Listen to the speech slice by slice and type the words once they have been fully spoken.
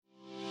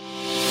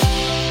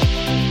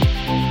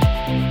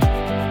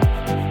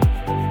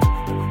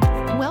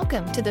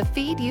to the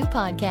Feed You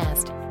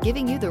podcast,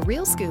 giving you the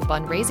real scoop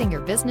on raising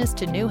your business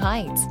to new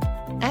heights.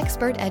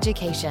 Expert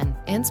education,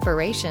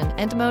 inspiration,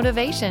 and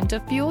motivation to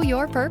fuel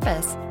your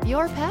purpose,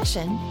 your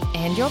passion,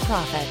 and your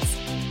profits.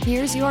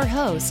 Here's your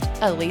host,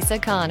 Elisa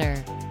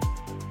Connor.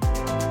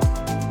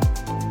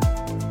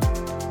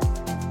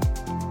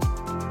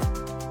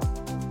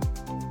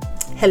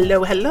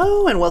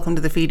 Hello, and welcome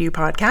to the Feed You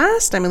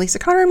podcast. I'm Elisa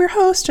Connor, I'm your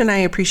host, and I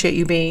appreciate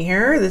you being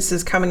here. This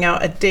is coming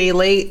out a day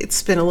late.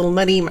 It's been a little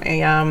nutty.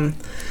 My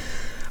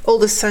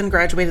oldest son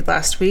graduated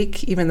last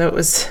week, even though it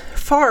was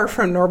far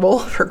from normal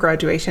for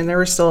graduation. There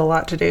was still a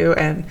lot to do,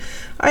 and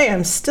I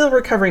am still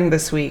recovering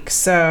this week.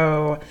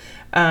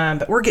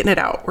 But we're getting it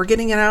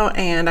out.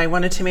 And I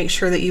wanted to make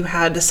sure that you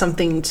had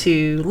something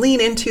to lean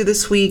into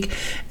this week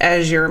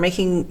as you're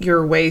making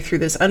your way through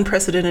this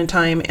unprecedented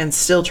time and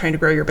still trying to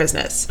grow your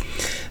business.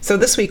 So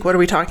this week, what are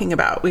we talking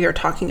about? We are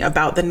talking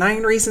about the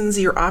 9 reasons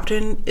your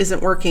opt-in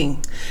isn't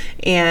working.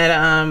 And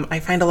I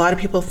find a lot of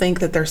people think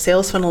that their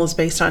sales funnel is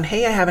based on,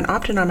 hey, I have an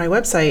opt-in on my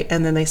website,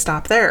 and then they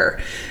stop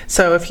there.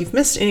 So if you've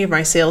missed any of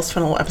my sales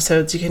funnel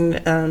episodes, you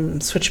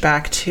can switch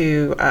back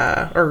to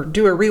or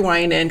do a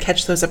rewind and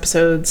catch those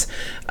episodes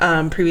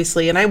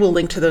previously, and I will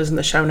link to those in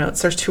the show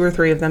notes. There's 2 or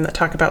 3 of them that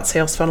talk about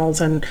sales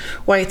funnels and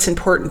why it's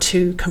important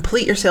to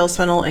complete your sales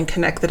funnel and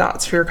connect the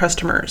dots for your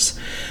customers.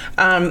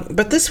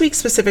 But this week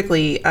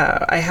specifically,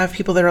 I have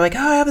people that are like, oh,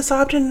 I have this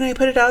opt-in and I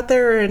put it out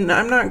there and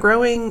I'm not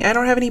growing. I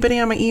don't have anybody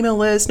on my email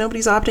list.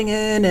 Nobody's opting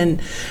in.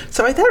 And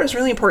so I thought it was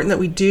really important that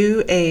we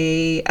do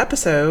a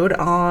episode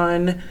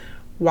on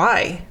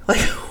why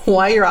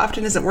your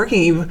opt-in isn't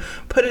working.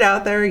 You've put it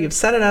out there, you've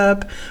set it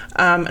up,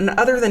 and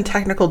other than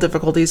technical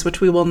difficulties,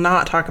 which we will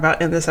not talk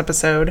about in this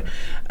episode,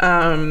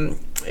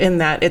 in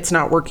that it's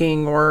not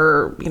working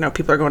or,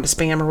 people are going to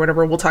spam or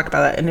whatever. We'll talk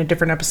about that in a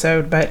different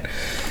episode, but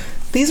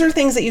these are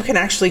things that you can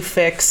actually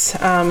fix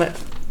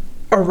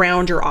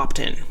around your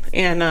opt-in,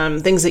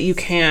 and things that you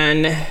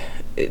can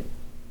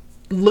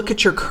look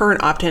at your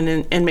current opt-in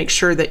and make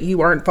sure that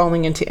you aren't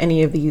falling into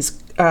any of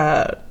these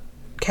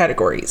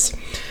categories.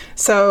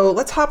 So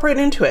let's hop right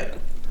into it.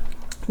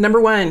 Number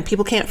 1,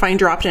 people can't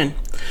find your opt-in.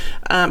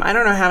 I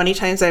don't know how many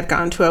times I've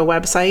gone to a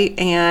website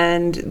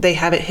and they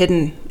have it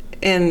hidden.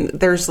 And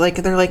they're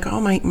like, oh,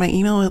 my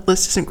email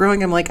list isn't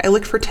growing. I'm like, I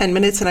looked for 10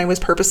 minutes and I was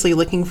purposely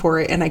looking for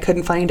it and I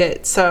couldn't find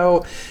it.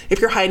 So if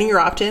you're hiding your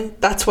opt-in,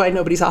 that's why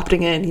nobody's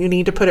opting in. You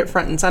need to put it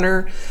front and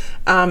center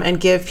and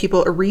give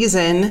people a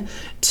reason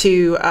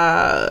to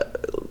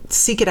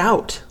seek it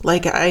out.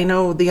 Like, I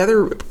know the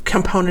other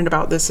component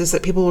about this is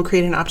that people will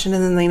create an opt-in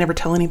and then they never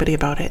tell anybody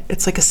about it.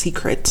 It's like a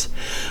secret.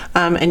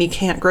 And you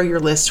can't grow your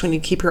list when you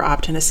keep your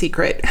opt-in a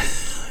secret.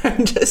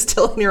 I'm just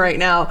telling you right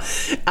now,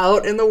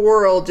 out in the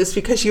world, just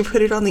because you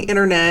put it on the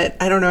internet,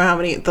 I don't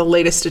know the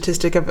latest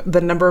statistic of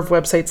the number of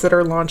websites that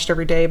are launched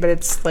every day, but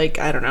it's like,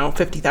 I don't know,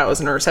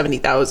 50,000 or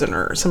 70,000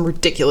 or some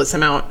ridiculous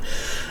amount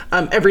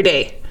every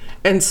day.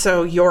 And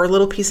so your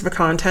little piece of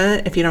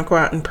content, if you don't go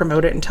out and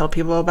promote it and tell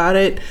people about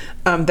it,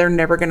 they're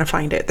never going to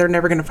find it. They're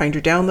never going to find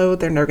your download.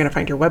 They're never going to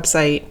find your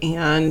website.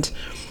 And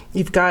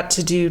you've got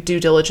to do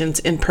due diligence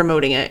in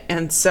promoting it.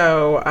 And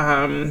so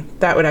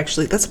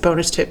that's a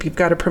bonus tip. You've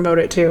got to promote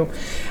it too.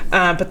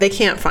 But they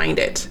can't find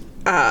it.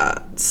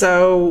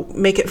 So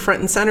make it front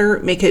and center,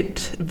 make it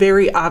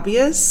very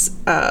obvious.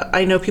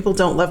 I know people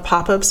don't love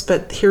pop-ups,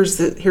 but here's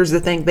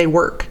the thing, they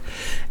work.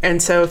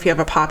 And so if you have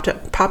a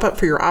pop-up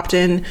for your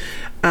opt-in,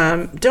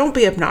 don't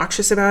be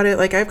obnoxious about it.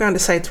 Like, I've gone to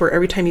sites where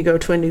every time you go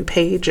to a new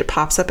page, it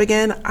pops up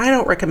again. I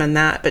don't recommend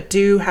that, but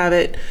do have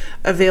it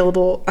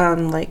available,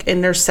 like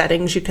in their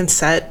settings you can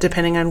set,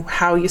 depending on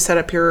how you set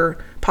up your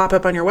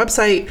pop-up on your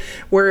website,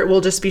 where it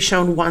will just be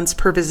shown once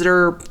per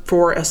visitor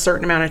for a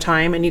certain amount of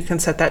time, and you can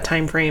set that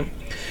time frame.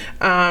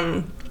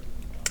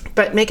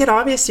 But make it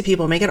obvious to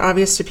people. Make it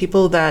obvious to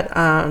people that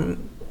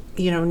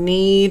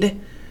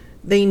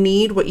they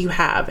need what you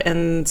have.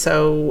 And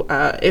so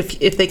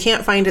if they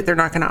can't find it, they're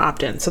not going to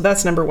opt in. So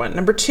that's number 1.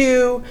 Number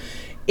 2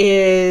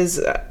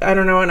 is, I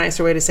don't know a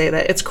nicer way to say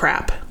that, it's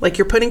crap. Like,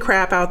 you're putting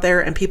crap out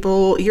there, and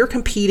you're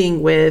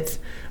competing with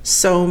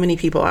so many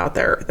people out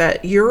there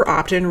that your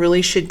opt-in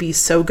really should be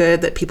so good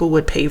that people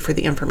would pay for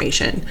the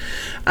information.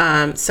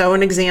 So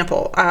an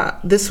example,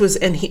 this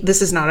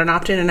is not an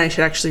opt-in, and I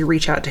should actually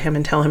reach out to him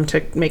and tell him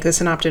to make this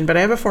an opt-in, but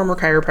I have a former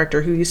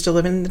chiropractor who used to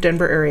live in the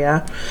Denver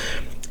area.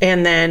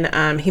 And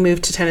then he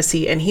moved to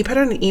Tennessee, and he put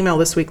out an email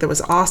this week that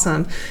was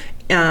awesome.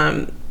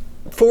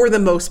 For the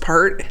most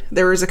part,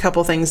 there was a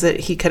couple things that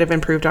he could have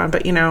improved on,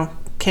 but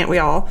can't we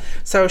all?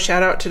 So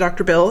shout out to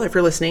Dr. Bill if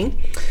you're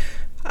listening.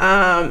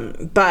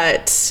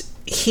 But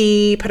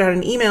he put out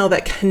an email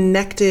that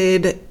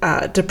connected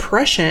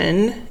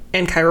depression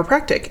and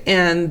chiropractic,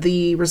 and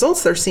the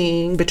results they're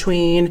seeing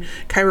between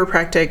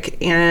chiropractic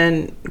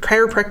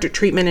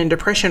treatment and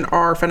depression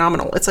are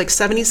phenomenal. It's like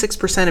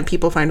 76% of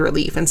people find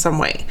relief in some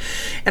way.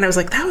 And I was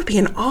like, that would be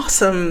an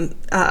awesome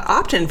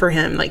opt-in for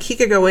him. Like, he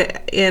could go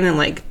in and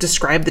like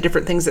describe the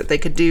different things that they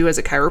could do as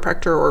a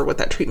chiropractor, or what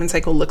that treatment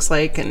cycle looks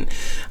like, and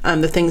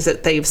the things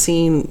that they've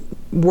seen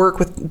work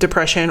with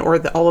depression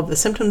or all of the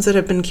symptoms that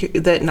have been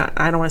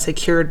I don't want to say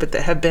cured, but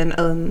that have been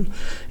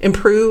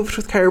improved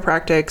with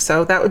chiropractic.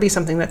 So that would be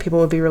something that people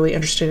would be really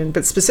interested in,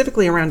 but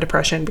specifically around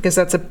depression, because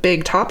that's a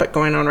big topic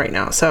going on right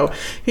now. So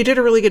you did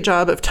a really good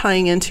job of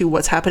tying into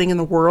what's happening in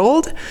the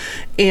world.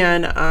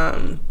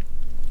 And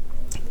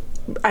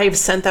I've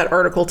sent that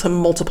article to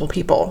multiple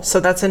people. So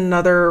that's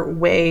another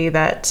way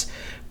that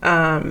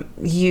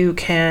you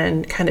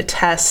can kind of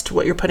test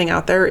what you're putting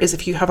out there, is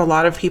if you have a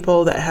lot of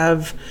people that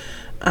have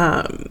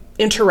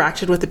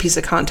interacted with the piece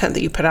of content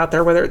that you put out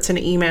there, whether it's an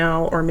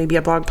email or maybe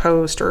a blog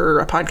post or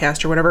a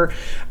podcast or whatever.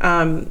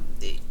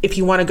 If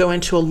you want to go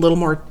into a little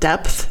more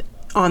depth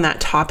on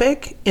that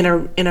topic in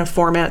a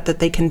format that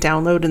they can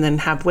download and then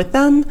have with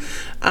them,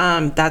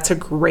 that's a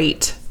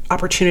great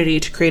opportunity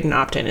to create an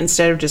opt-in,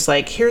 instead of just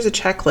like, here's a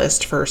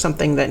checklist for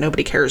something that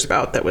nobody cares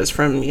about that was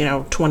from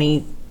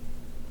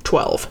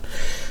 2012.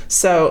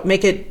 So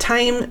make it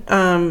time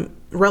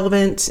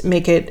relevant,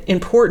 make it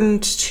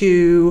important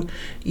to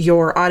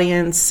your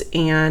audience,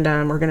 and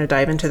we're going to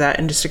dive into that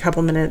in just a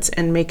couple minutes,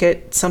 and make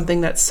it something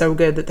that's so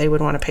good that they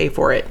would want to pay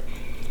for it.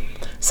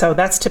 So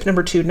that's tip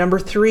number 2. Number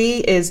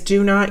 3 is,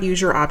 do not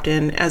use your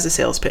opt-in as a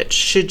sales pitch.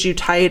 Should you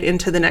tie it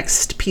into the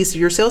next piece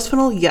of your sales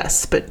funnel?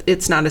 Yes, but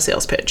it's not a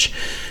sales pitch.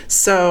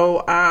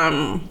 So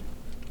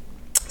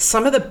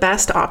some of the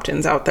best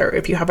opt-ins out there,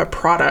 if you have a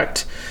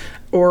product,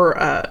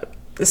 or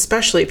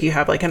especially if you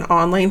have like an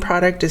online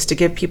product, is to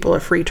give people a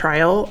free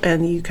trial,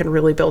 and you can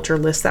really build your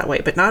list that way.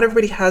 But not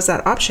everybody has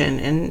that option.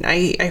 And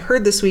I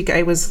heard this week,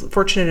 I was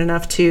fortunate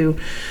enough to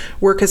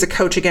work as a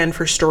coach again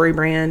for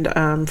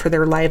StoryBrand for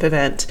their live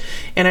event.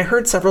 And I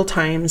heard several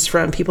times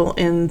from people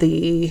in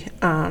the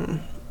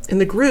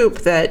group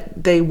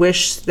that they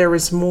wish there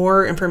was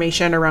more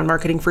information around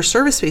marketing for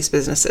service-based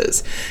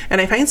businesses.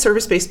 And I find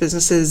service-based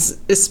businesses,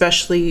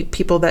 especially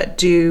people that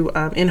do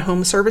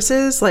in-home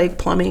services like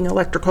plumbing,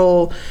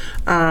 electrical,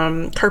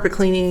 carpet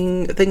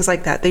cleaning, things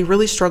like that, they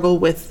really struggle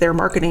with their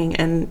marketing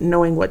and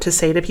knowing what to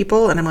say to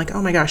people. And I'm like,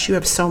 oh my gosh, you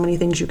have so many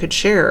things you could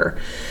share.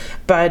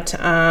 But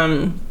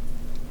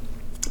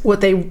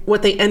what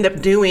they end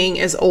up doing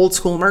is old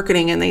school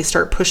marketing, and they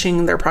start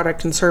pushing their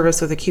product and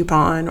service with a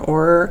coupon,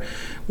 or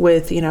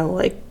with,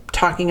 like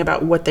talking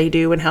about what they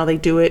do and how they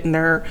do it, and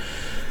their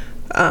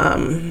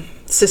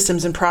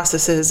systems and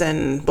processes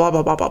and blah,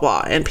 blah, blah, blah,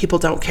 blah. And people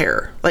don't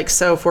care. Like,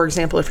 so for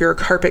example, if you're a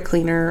carpet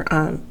cleaner,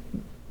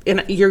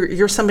 and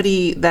you're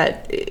somebody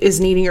that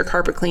is needing your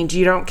carpet cleaned,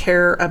 you don't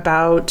care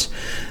about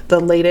the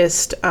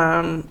latest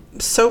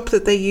soap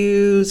that they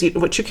use.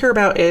 What you care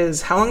about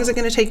is, how long is it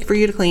going to take for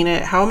you to clean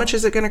it? How much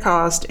is it going to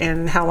cost?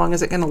 And how long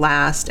is it going to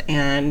last?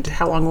 And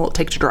how long will it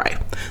take to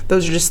dry?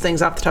 Those are just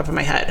things off the top of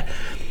my head.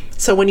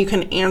 So when you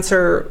can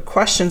answer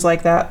questions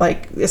like that,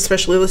 like,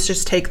 especially, let's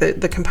just take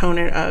the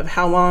component of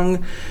how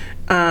long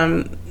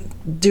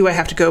do I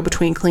have to go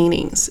between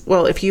cleanings?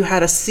 Well, if you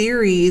had a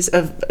series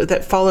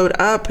that followed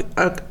up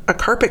a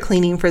carpet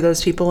cleaning for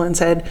those people and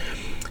said,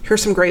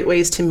 here's some great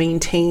ways to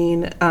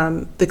maintain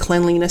the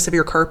cleanliness of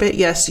your carpet.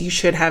 Yes, you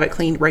should have it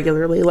cleaned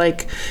regularly,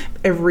 like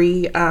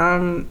every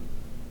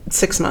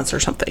 6 months or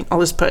something.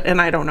 I'll just put,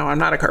 and I don't know, I'm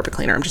not a carpet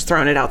cleaner, I'm just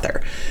throwing it out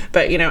there.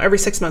 But every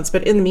 6 months.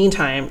 But in the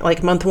meantime,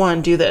 like month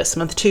 1, do this,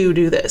 month 2,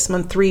 do this,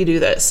 month 3, do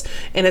this.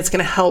 And it's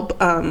going to help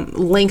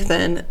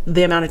lengthen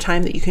the amount of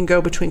time that you can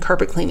go between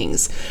carpet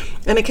cleanings.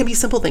 And it can be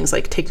simple things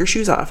like, take your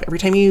shoes off. Every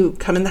time you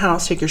come in the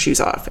house, take your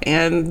shoes off,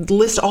 and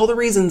list all the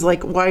reasons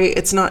like why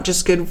it's not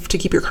just good to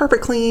keep your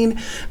carpet clean,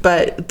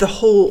 but the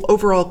whole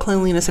overall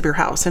cleanliness of your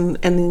house, and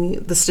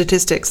the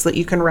statistics that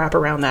you can wrap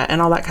around that,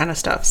 and all that kind of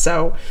stuff.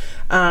 So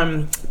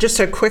just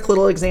a quick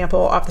little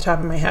example off the top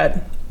of my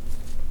head.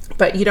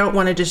 But you don't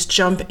want to just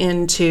jump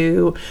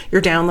into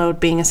your download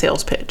being a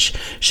sales pitch.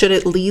 Should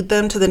it lead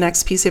them to the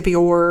next piece of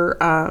your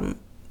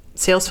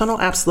sales funnel?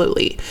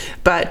 Absolutely.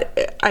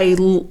 But I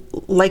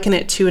liken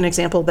it to an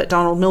example that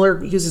Donald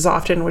Miller uses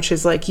often, which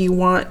is like, you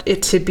want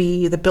it to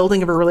be the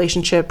building of a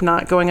relationship,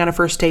 not going on a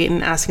first date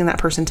and asking that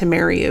person to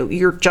marry you.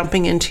 You're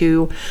jumping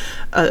into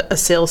a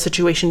sales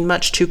situation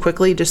much too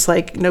quickly, just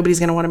like nobody's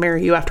going to want to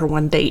marry you after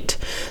one date.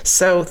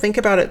 So think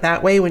about it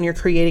that way when you're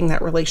creating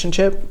that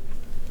relationship.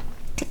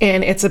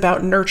 And it's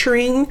about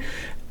nurturing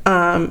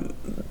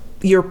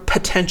your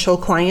potential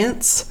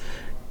clients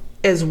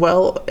as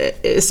well,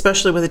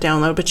 especially with a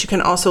download. But you can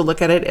also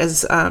look at it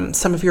as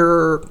some of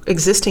your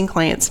existing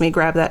clients may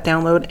grab that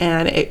download,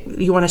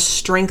 and you want to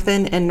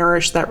strengthen and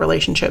nourish that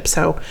relationship.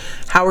 So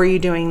how are you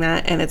doing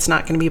that? And it's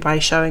not going to be by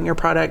shoving your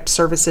product,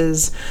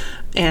 services,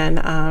 and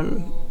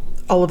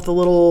all of the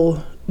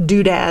little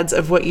doodads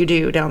of what you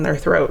do down their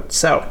throat.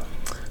 So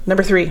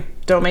number 3,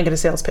 don't make it a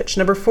sales pitch.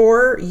 Number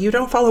 4, you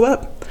don't follow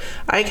up.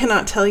 I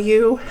cannot tell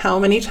you how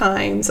many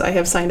times I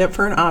have signed up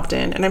for an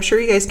opt-in, and I'm sure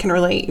you guys can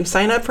relate. You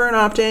sign up for an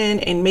opt-in,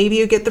 and maybe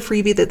you get the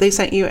freebie that they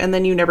sent you, and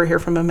then you never hear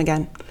from them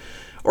again.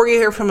 Or you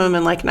hear from them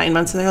in like 9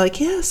 months and they're like,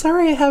 yeah,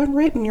 sorry, I haven't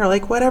written. You're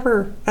like,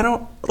 whatever. I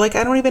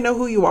don't even know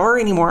who you are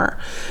anymore.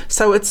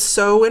 So it's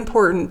so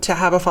important to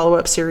have a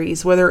follow-up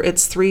series, whether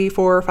it's 3,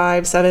 4,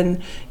 5,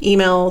 7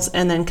 emails,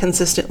 and then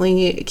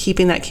consistently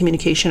keeping that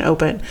communication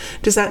open.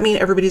 Does that mean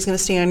everybody's going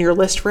to stay on your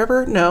list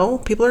forever? No,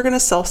 people are going to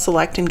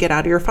self-select and get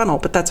out of your funnel,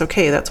 but that's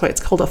okay. That's why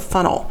it's called a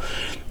funnel.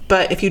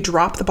 But if you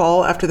drop the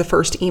ball after the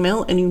first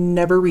email and you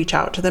never reach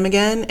out to them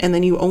again, and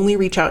then you only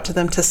reach out to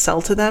them to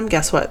sell to them,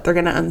 guess what? They're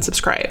going to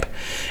unsubscribe.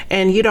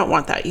 And you don't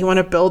want that. You want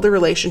to build a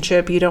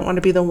relationship. You don't want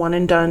to be the one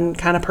and done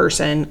kind of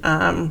person.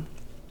 And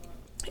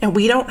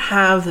we don't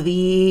have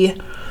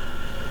the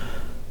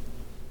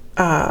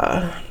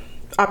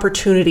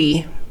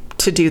opportunity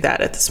to do that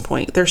at this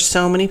point. There's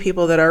so many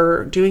people that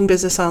are doing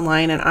business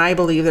online, and I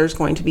believe there's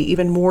going to be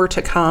even more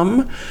to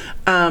come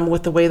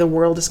with the way the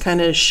world is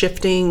kind of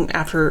shifting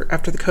after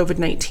the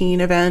COVID-19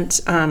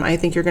 event. I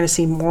think you're going to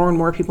see more and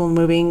more people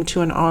moving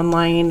to an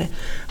online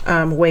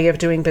way of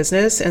doing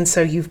business, and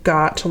so you've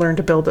got to learn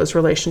to build those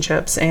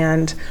relationships.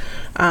 And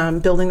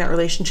building that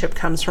relationship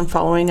comes from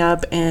following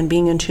up and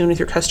being in tune with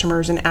your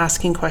customers and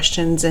asking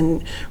questions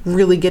and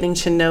really getting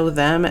to know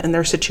them and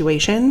their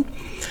situation.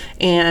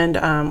 And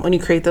when you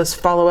create those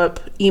follow-up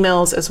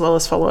emails as well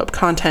as follow-up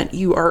content,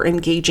 you are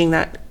engaging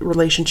that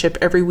relationship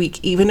every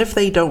week. Even if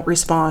they don't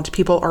respond,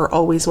 people are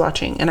always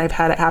watching. And I've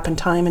had it happen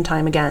time and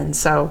time again.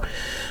 So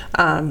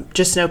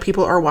just know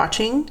people are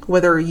watching,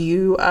 whether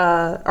you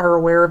are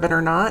aware of it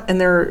or not.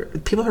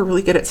 And people are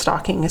really good at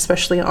stalking,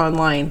 especially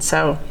online.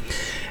 So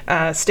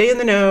stay in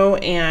the know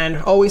and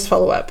always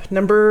follow up.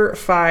 Number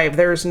 5,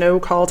 there's no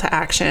call to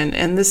action.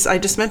 And this, I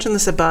just mentioned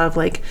this above,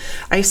 like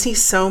I see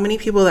so many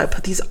people that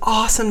put these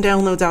awesome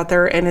downloads out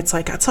there, and it's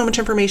like got so much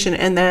information,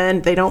 and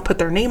then they don't put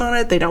their name on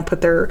it. They don't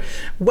put their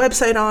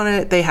website on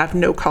it. They have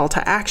no call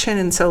to action.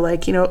 And so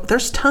like,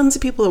 there's tons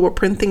of people that will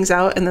print things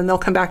out and then they'll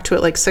come back to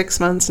it like 6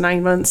 months,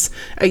 9 months,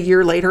 a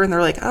year later. And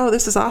they're like, oh,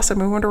 this is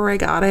awesome. I wonder where I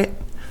got it.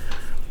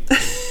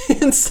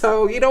 And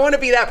so you don't want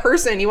to be that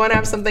person. You want to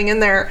have something in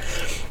there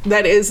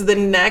that is the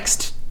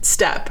next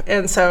step.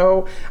 And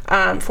so,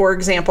 for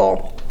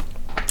example,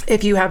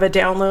 if you have a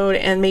download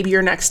and maybe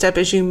your next step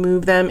is you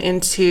move them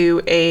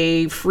into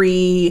a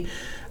free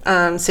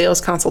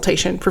sales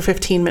consultation for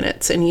 15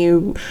 minutes, and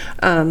you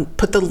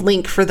put the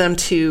link for them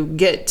to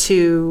get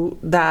to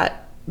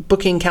that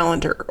booking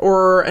calendar.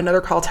 Or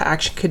another call to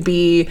action could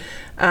be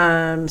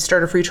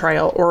start a free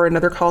trial, or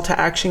another call to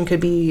action could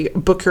be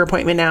book your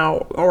appointment now,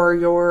 or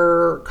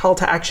your call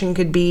to action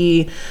could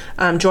be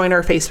join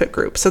our Facebook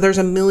group. So there's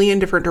a million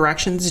different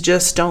directions.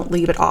 Just don't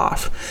leave it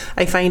off.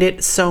 I find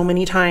it so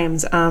many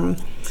times.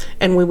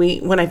 And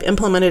when I've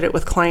implemented it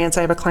with clients,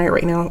 I have a client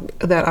right now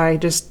that I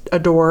just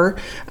adore.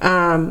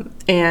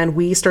 And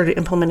we started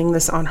implementing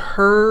this on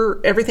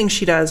her, everything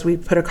she does. We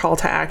put a call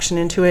to action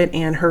into it,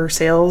 and her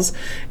sales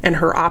and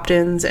her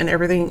opt-ins and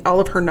everything, all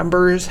of her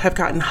numbers have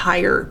gotten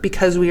higher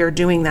because we are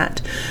doing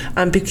that.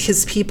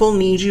 Because people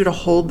need you to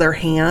hold their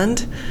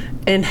hand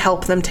and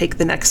help them take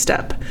the next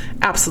step.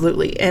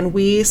 Absolutely. And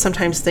we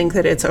sometimes think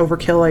that it's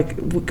overkill,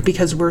 like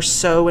because we're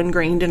so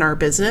ingrained in our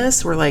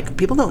business, we're like,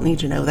 people don't need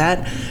to know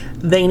that.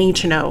 They need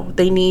to know.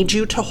 They need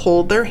you to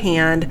hold their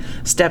hand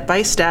step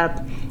by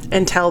step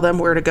and tell them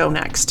where to go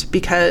next,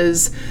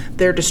 because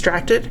they're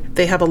distracted.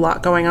 They have a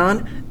lot going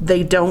on.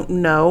 They don't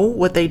know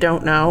what they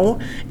don't know.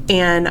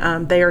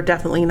 And they are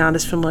definitely not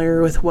as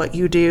familiar with what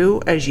you do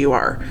as you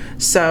are.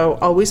 So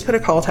always put a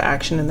call to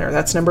action in there.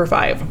 That's number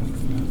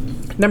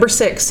 5. Number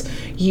 6,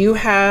 you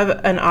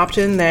have an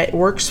opt-in that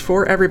works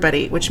for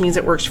everybody, which means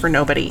it works for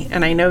nobody.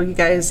 And I know you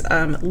guys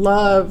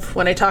love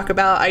when I talk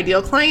about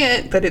ideal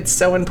client, but it's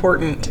so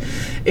important.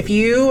 If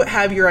you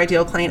have your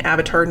ideal client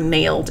avatar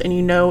nailed and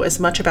you know as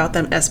much about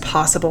them as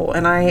possible,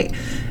 and I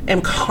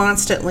am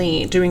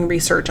constantly doing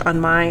research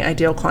on my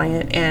ideal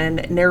client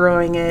and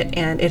narrowing it,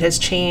 and it has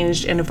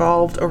changed and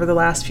evolved over the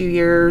last few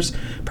years,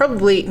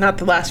 probably not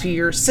the last few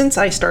years, since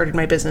I started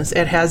my business,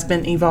 it has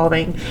been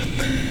evolving.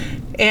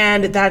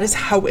 And that is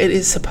how it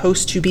is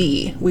supposed to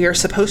be. We are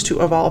supposed to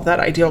evolve that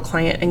ideal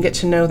client and get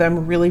to know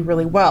them really,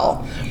 really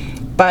well.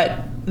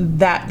 But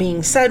that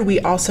being said, we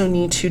also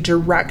need to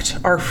direct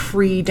our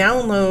free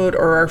download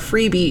or our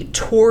freebie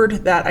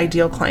toward that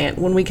ideal client.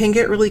 When we can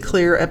get really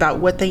clear about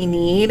what they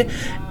need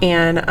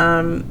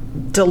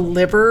and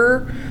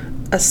deliver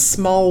a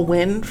small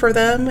win for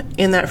them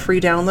in that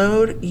free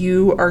download,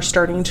 you are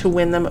starting to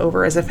win them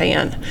over as a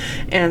fan.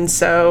 And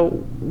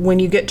so when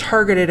you get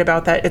targeted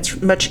about that,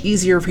 it's much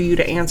easier for you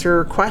to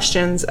answer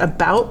questions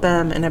about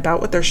them and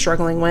about what they're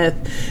struggling with,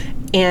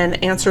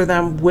 and answer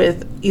them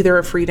with either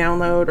a free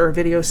download or a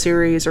video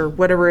series or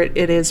whatever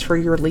it is for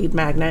your lead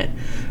magnet.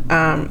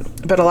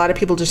 But a lot of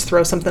people just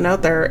throw something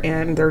out there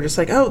and they're just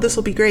like, oh, this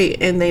will be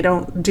great. And they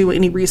don't do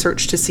any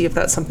research to see if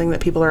that's something that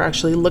people are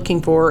actually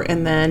looking for.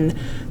 And then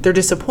they're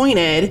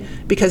disappointed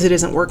because it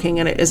isn't working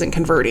and it isn't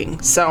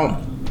converting.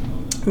 So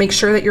make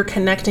sure that you're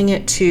connecting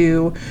it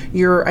to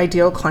your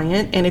ideal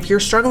client. And if you're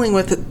struggling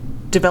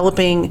with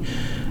developing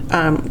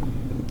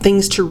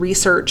things to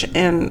research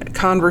and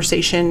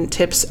conversation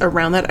tips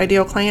around that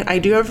ideal client, I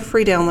do have a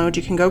free download.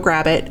 You can go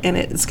grab it, and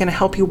it's going to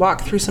help you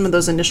walk through some of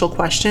those initial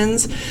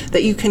questions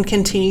that you can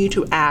continue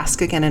to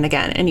ask again and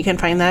again. And you can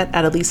find that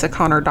at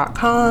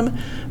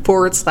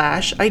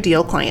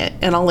elisaconnor.com/ideal client.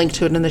 And I'll link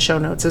to it in the show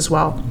notes as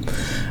well.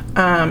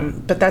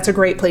 But that's a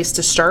great place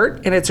to start,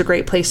 and it's a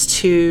great place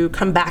to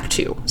come back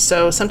to.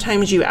 So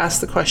sometimes you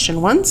ask the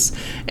question once,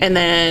 and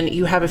then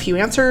you have a few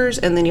answers,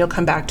 and then you'll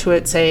come back to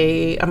it,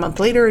 say a month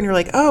later, and you're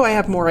like, oh, I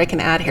have more I can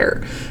add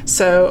here.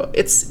 So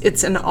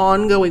it's an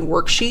ongoing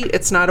worksheet.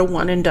 It's not a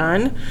one and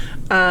done.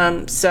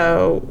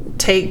 So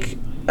take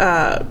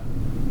the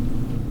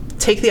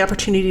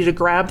opportunity to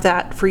grab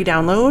that free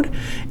download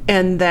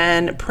and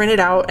then print it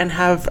out and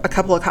have a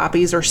couple of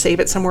copies, or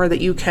save it somewhere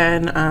that you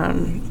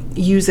can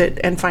use it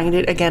and find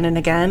it again and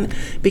again,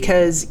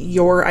 because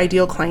your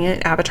ideal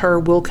client avatar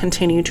will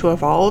continue to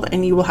evolve,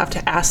 and you will have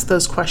to ask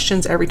those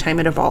questions every time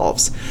it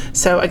evolves.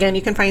 So again,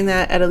 you can find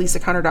that at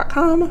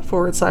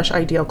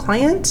elisaconnor.com/ideal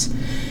client.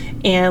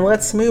 And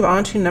let's move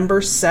on to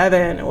number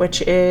 7,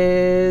 which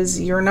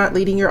is you're not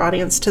leading your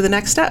audience to the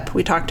next step.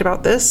 We talked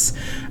about this.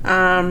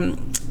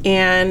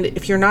 And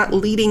if you're not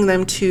leading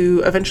them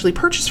to eventually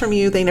purchase from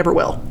you, they never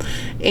will.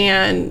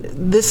 And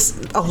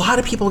a lot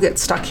of people get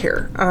stuck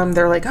here.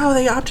 They're like, oh,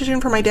 they opted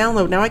in for my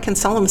download, now I can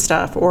sell them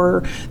stuff.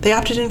 Or they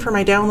opted in for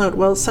my download.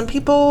 Well, some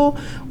people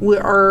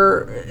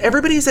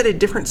everybody's at a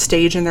different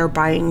stage in their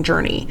buying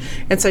journey.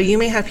 And so you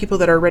may have people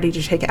that are ready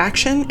to take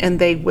action, and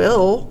they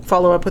will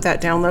follow up with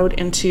that download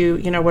into,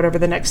 whatever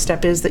the next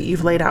step is that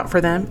you've laid out for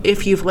them.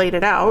 If you've laid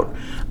it out,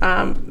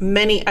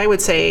 I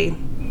would say,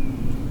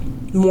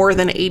 more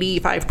than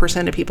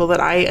 85% of people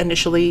that I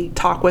initially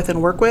talk with and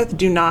work with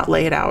do not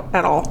lay it out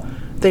at all.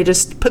 They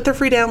just put their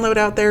free download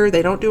out there.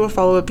 They don't do a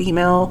follow-up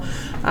email,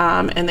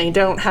 and they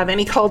don't have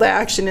any call to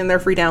action in their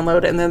free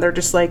download. And then they're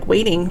just like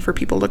waiting for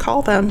people to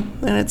call them.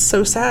 And it's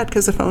so sad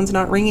because the phone's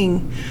not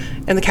ringing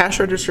and the cash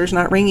register's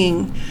not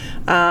ringing.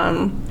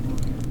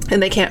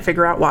 And they can't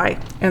figure out why.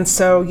 And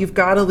so you've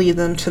got to lead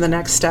them to the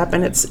next step.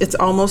 And it's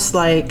almost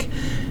like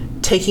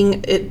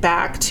taking it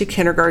back to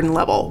kindergarten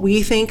level.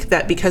 We think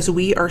that because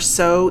we are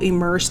so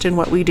immersed in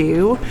what we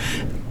do,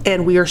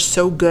 and we are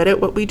so good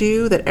at what we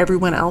do, that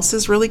everyone else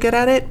is really good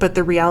at it. But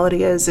the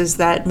reality is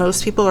that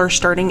most people are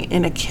starting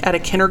at a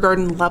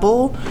kindergarten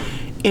level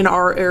in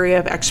our area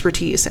of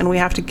expertise, and we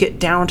have to get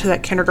down to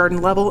that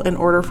kindergarten level in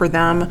order for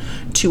them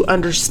to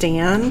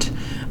understand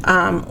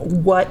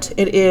what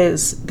it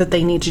is that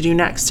they need to do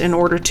next in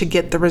order to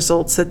get the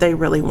results that they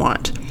really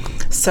want.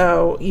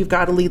 So you've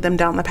got to lead them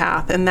down the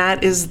path, and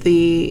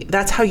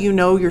that's how you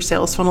know your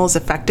sales funnel is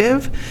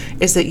effective,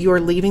 is that you are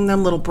leaving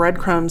them little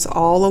breadcrumbs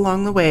all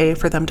along the way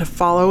for them to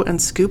follow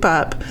and scoop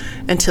up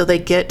until they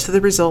get to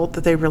the result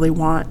that they really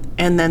want.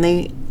 And then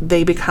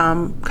they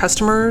become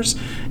customers,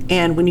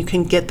 and when you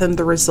can get them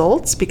the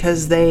results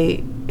because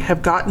they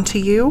have gotten to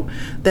you,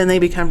 then they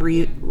become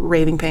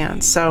raving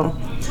fans. So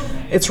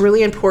it's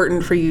really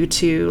important for you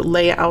to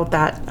lay out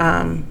that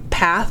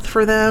path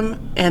for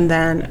them, and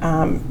then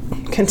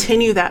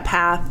continue that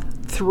path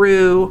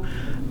through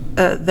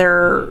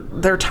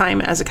their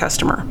time as a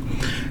customer.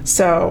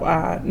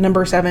 So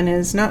number 7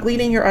 is not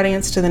leading your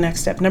audience to the next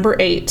step. Number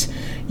 8,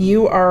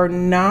 you are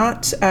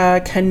not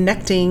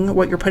connecting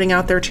what you're putting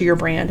out there to your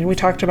brand. And we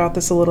talked about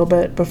this a little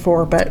bit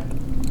before, but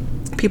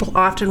people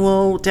often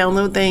will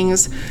download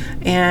things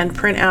and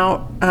print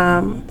out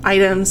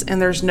items,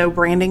 and there's no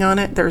branding on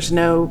it. There's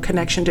no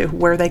connection to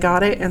where they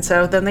got it. And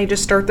so then they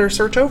just start their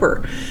search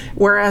over.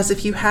 Whereas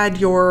if you had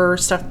your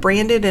stuff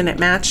branded and it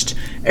matched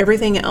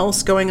everything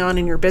else going on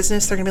in your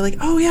business, they're going to be like,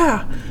 oh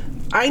yeah,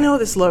 I know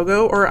this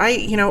logo, or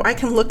I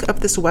can look up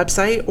this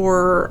website,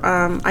 or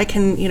I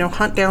can,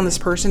 hunt down this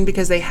person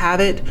because they have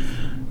it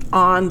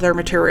on their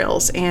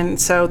materials.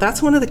 And so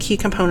that's one of the key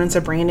components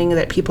of branding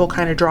that people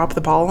kind of drop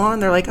the ball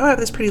on. They're like, oh, I have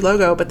this pretty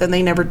logo, but then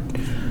they never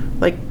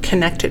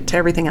connect it to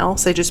everything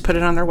else. They just put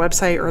it on their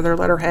website or their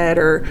letterhead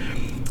or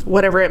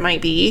whatever it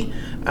might be.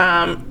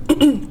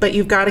 But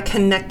you've got to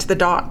connect the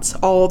dots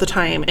all the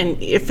time. And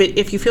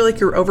if you feel like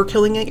you're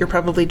overkilling it, you're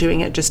probably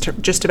doing it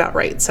just about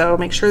right. So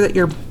make sure that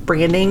your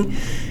branding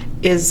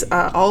is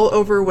all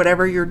over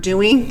whatever you're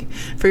doing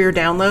for your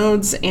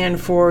downloads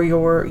and for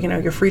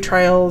your free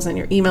trials and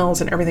your emails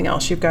and everything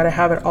else. You've got to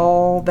have it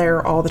all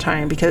there all the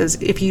time, because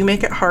if you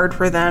make it hard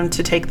for them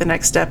to take the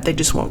next step, they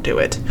just won't do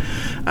it.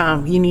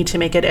 You need to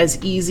make it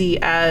as easy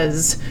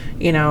as,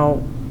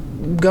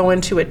 going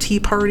to a tea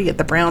party at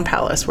the Brown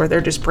Palace, where they're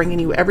just bringing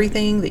you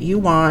everything that you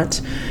want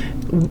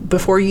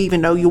before you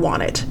even know you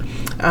want it.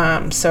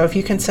 So if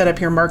you can set up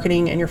your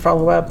marketing and your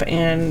follow-up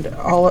and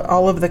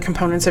all of the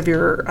components of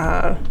your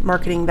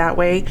marketing that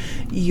way,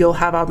 you'll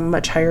have a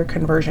much higher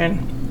conversion.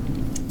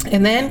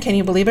 And then, can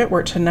you believe it?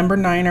 We're to number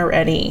 9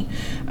 already.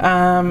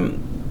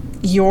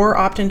 Your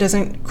opt-in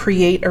doesn't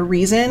create a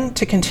reason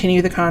to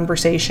continue the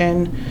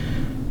conversation.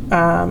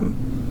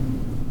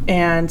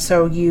 And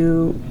so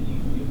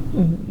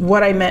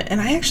what I meant,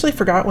 and I actually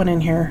forgot one in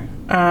here.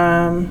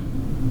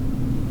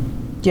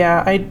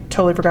 Yeah, I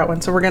totally forgot one.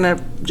 So we're going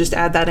to just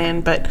add that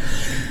in. But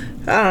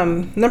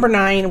Number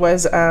 9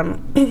 was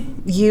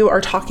you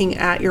are talking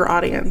at your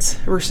audience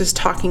versus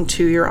talking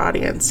to your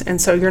audience.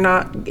 And so you're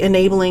not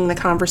enabling the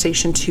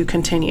conversation to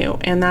continue.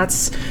 And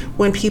that's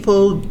when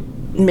people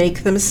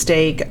make the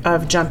mistake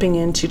of jumping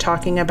into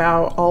talking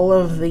about all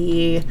of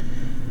the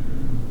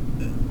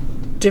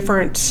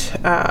different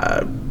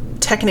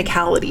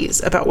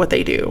technicalities about what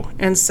they do.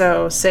 And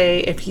so say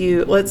if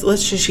you,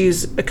 let's just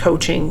use a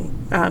coaching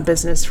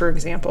business, for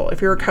example.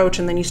 If you're a coach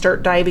and then you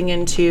start diving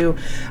into,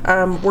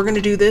 we're going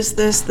to do this,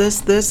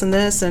 and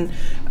this,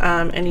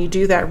 and you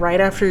do that right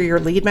after your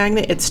lead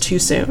magnet, it's too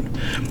soon.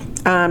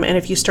 And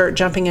if you start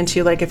jumping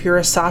into, like, if you're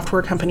a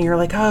software company, you're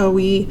like, oh,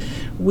 we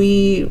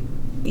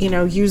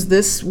use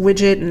this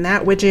widget and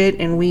that widget,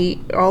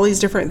 and all these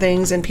different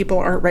things, and people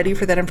aren't ready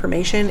for that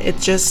information, it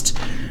just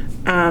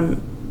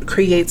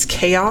creates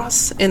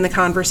chaos in the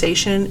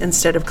conversation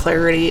instead of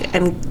clarity,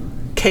 and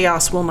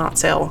chaos will not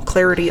sell.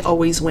 Clarity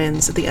always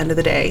wins at the end of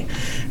the day.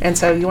 And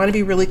so you want to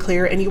be really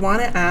clear, and you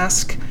want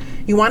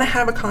to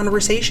have a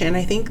conversation.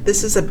 I think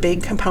this is a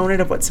big component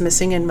of what's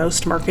missing in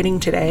most marketing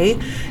today,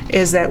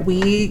 is that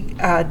we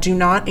do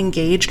not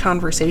engage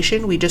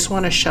conversation. We just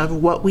want to shove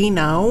what we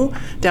know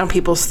down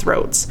people's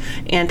throats.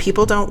 And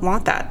people don't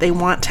want that. They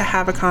want to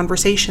have a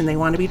conversation. They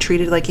want to be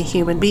treated like a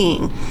human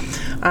being.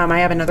 I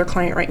have another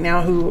client right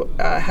now who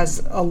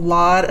has a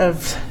lot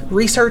of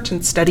research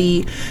and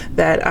study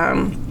that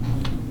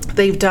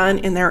they've done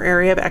in their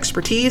area of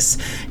expertise.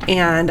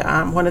 And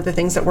one of the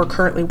things that we're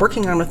currently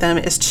working on with them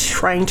is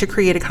trying to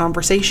create a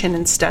conversation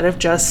instead of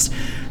just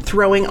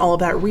throwing all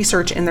of that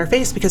research in their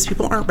face, because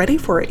people aren't ready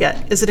for it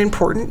yet. Is it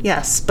important?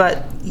 Yes,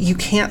 but you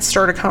can't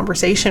start a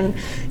conversation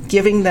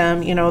giving them,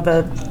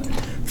 the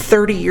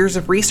 30 years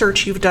of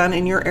research you've done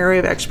in your area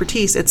of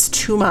expertise. It's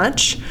too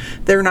much.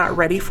 They're not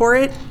ready for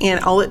it.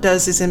 And all it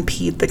does is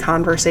impede the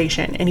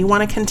conversation. And you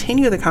want to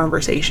continue the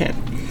conversation.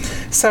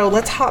 So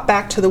let's hop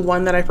back to the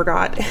one that I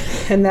forgot.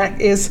 And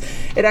that is,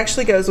 it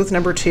actually goes with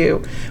number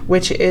 2,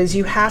 which is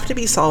you have to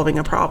be solving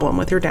a problem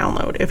with your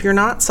download. If you're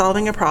not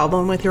solving a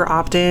problem with your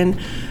opt-in,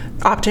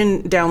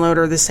 download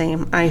are the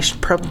same. I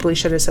probably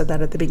should have said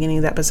that at the beginning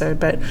of the episode.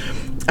 But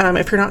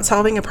if you're not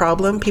solving a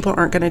problem, people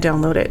aren't going to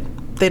download it.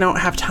 They don't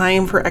have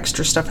time for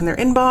extra stuff in their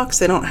inbox.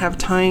 They don't have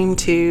time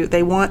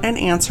they want an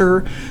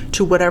answer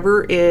to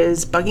whatever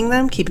is bugging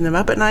them, keeping them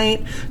up at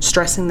night,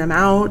 stressing them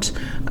out.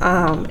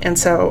 And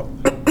so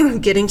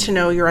getting to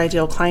know your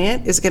ideal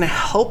client is going to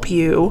help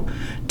you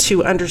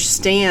to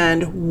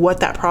understand what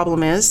that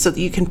problem is so that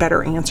you can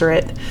better answer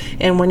it.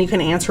 And when you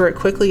can answer it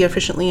quickly,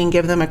 efficiently, and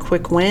give them a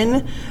quick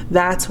win,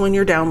 that's when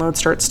your download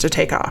starts to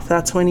take off.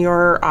 That's when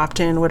your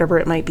opt-in, whatever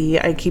it might be,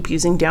 I keep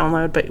using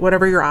download, but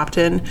whatever your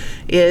opt-in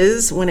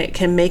is, when it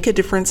can make a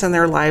difference in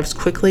their lives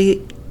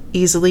quickly,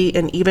 easily,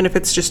 and even if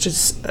it's just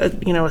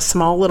a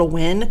small little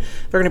win,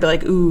 they're going to be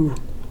like, ooh,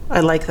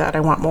 I like that. I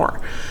want more.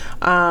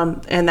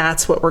 And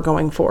that's what we're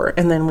going for.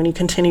 And then when you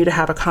continue to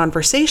have a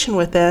conversation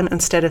with them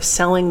instead of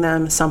selling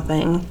them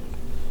something,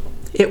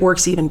 it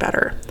works even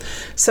better.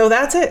 So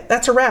that's it.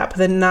 That's a wrap.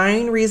 The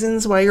 9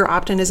 reasons why your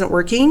opt-in isn't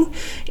working.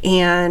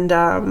 And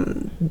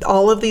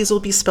all of these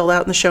will be spelled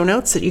out in the show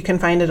notes that you can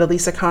find at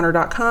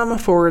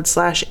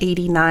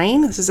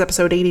elisaconnor.com/89. This is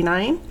episode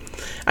 89.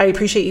 I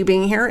appreciate you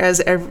being here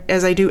as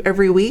I do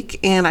every week,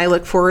 and I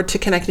look forward to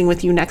connecting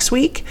with you next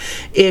week.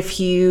 If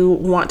you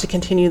want to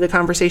continue the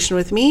conversation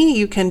with me,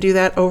 you can do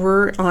that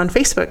over on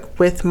Facebook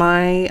with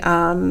my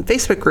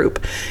Facebook group,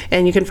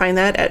 and you can find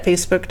that at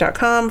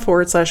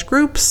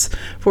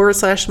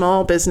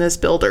facebook.com/groups/small business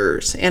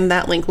builders, and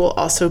that link will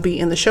also be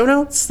in the show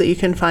notes that you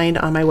can find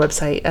on my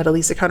website at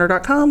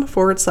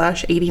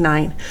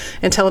elisaconnor.com/89.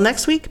 Until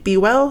next week, be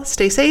well,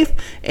 stay safe,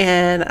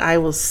 and I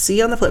will see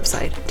you on the flip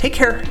side. Take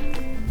care.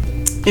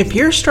 If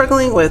you're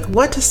struggling with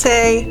what to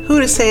say,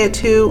 who to say it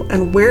to,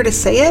 and where to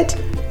say it,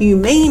 you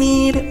may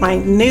need my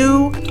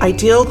new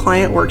Ideal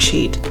Client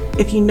Worksheet.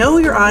 If you know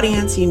your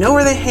audience, you know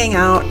where they hang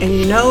out, and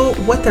you know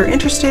what they're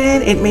interested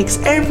in, it makes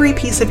every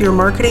piece of your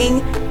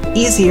marketing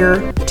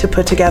easier to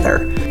put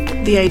together.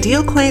 The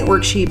Ideal Client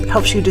Worksheet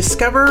helps you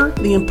discover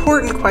the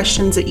important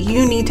questions that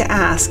you need to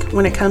ask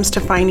when it comes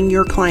to finding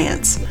your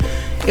clients.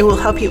 It will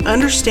help you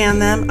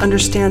understand them,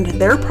 understand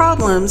their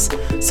problems,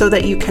 so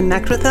that you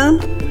connect with them,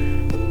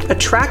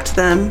 attract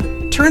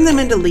them, turn them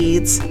into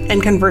leads,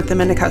 and convert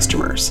them into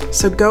customers.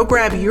 So go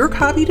grab your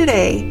copy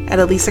today at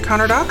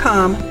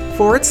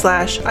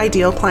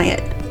elisaconnor.com/ideal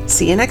client.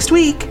 See you next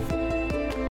week.